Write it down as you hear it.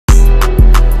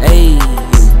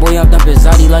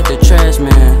dumping Zodi like the trash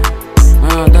man.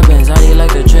 Dumping Zodi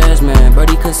like the trash man.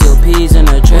 Brody conceal peas in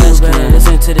the trash can.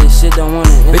 Listen to this shit, don't wanna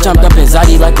hit. Bitch, I'm dumping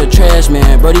Zodi like the trash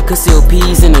man. Brody conceal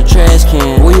peas in the trash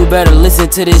can. Well, you better listen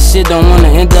to this shit, don't wanna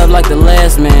end up like the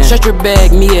last man. Shut your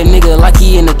bag, me a nigga like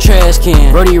he in the trash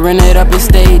can. Brody ran it up and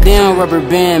stayed down, rubber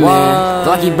band man.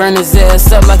 Like he burn his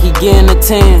ass up like he getting a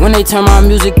 10. When they turn my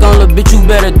music on, little bitch, you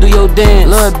better do your dance.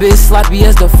 Little bitch sloppy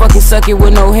as the fucking suck it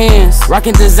with no hands.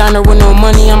 Rockin' designer with no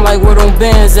money, I'm like where them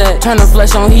bands at. Turn the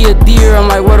flesh on, he a deer, I'm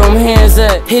like where them hands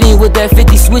at. Hit him with that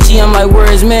 50 switchy, I'm like where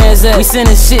his mans at. We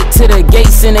sending shit to the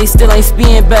gates and they still ain't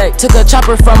speeding back. Took a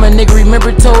chopper from a nigga,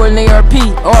 remember told an ARP.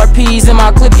 RPs in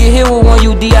my clip, get hit with one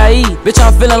UDIE. Bitch,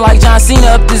 I'm feeling like John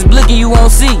Cena up this blicky, you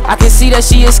won't see. I can see that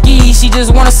she is ski, she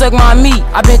just wanna suck my meat.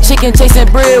 I been chicken chasing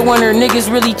bread when her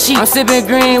niggas really cheap. I'm sipping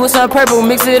green with some purple,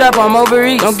 mix it up, I'm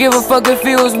overeat. Don't give a fuck if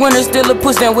it was winter, still a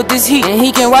push down with this heat. And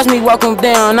he can watch me walk him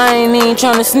down, I ain't even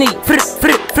tryna sneak.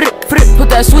 Put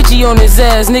that switchy on his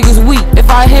ass, niggas weak. If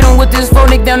I hit him with this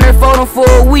phone, nick down there folding for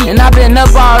a week. And I been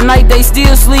up all night, they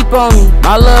still sleep on me.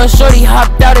 My little shorty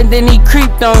hopped out and then he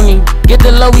creeped on me. Get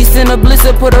the low, he send a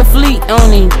blitzer, put a fleet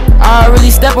on him. I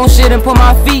really step on shit and put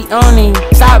my feet on him.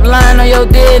 Stop lying on your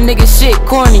dead nigga, shit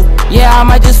corny. Yeah, I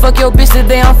might just fuck your bitch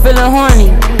today, I'm feeling horny.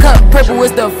 Cup purple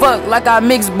with the fuck, like I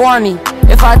mixed Barney.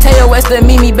 If I tell your ass to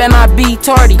meet me, better not be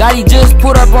tardy. Gotti just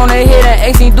put up on her head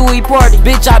and asking do we party.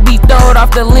 Bitch, I be throwed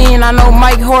off the lean, I know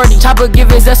Mike Hardy. Chopper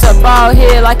give his ass a bald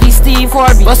head like he Steve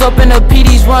Harvey. Bust up in the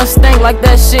PDs, run stank like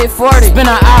that shit 40. Spin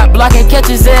a op, block and catch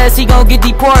his ass, he gon' get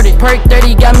deported. Perk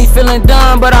 30 got me feeling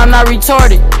dumb, but I'm not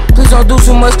retarded. Please don't do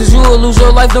too much cause you will lose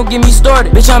your life, don't get me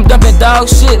started. Bitch, I'm dumping dog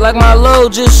shit like my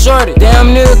load just shorted.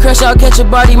 Damn near crash out, catch a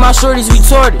body, my shorty's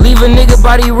retarded. Leave a nigga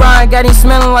body rhyme, got him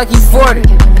smelling like he 40.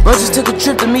 Bro just took a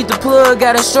trip to meet the plug,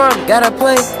 got a short, gotta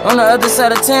play on the other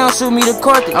side of town, shoot me the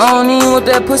Carthage. I don't even want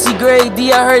that pussy grade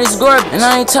D, I heard it's garbage. And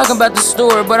I ain't talking about the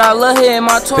store, but I love her in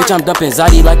my toy. Bitch, I'm dumping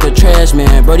Zodi like the trash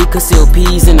man. Brody conceal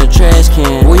peas in the trash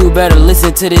can. Well, you better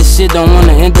listen to this shit, don't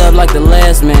wanna end up like the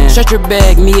last man. Shut your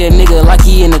bag, me a nigga like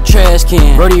he in the trash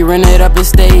can. Brody ran it up and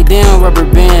stayed down, rubber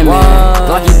band man.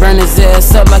 Like he burn his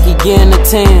ass up like he getting a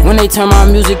 10. When they turn my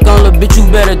music on, little bitch, you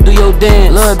better do your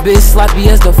dance. Little bitch sloppy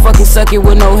as the fucking suck it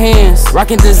with no hands.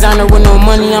 Rockin' designer with no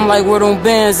money, I'm like where them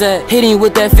bands at. Hit him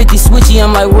with that 50 switchy,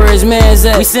 I'm like where his mans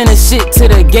at. We sending shit to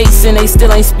the gates and they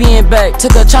still ain't speeding back.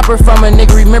 Took a chopper from a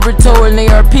nigga, remember told an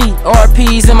ARP.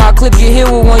 RPs in my clip, get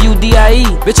hit with one UDIE.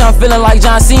 Bitch, I'm feeling like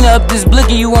John Cena up this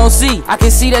blicky, you won't see. I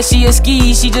can see that she is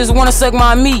ski, she just wanna suck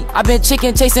my meat. I been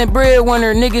chicken chasing bread when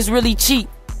her niggas really cheap.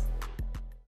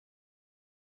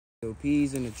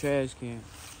 Peas in the trash can.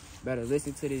 Better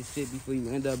listen to this shit before you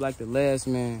end up like the last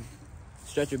man.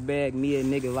 Stretch your bag, me a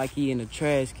nigga like he in the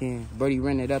trash can. Brody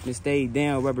ran it up and stayed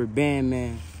down, rubber band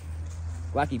man.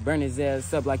 Like he burn his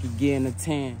ass up like he getting a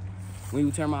 10. When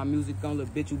you turn my music on,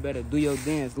 little bitch, you better do your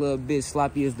dance. Little bitch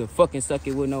sloppy as the fucking suck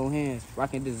it with no hands.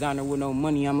 Rockin' designer with no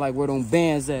money, I'm like where them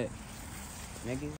bands at, nigga.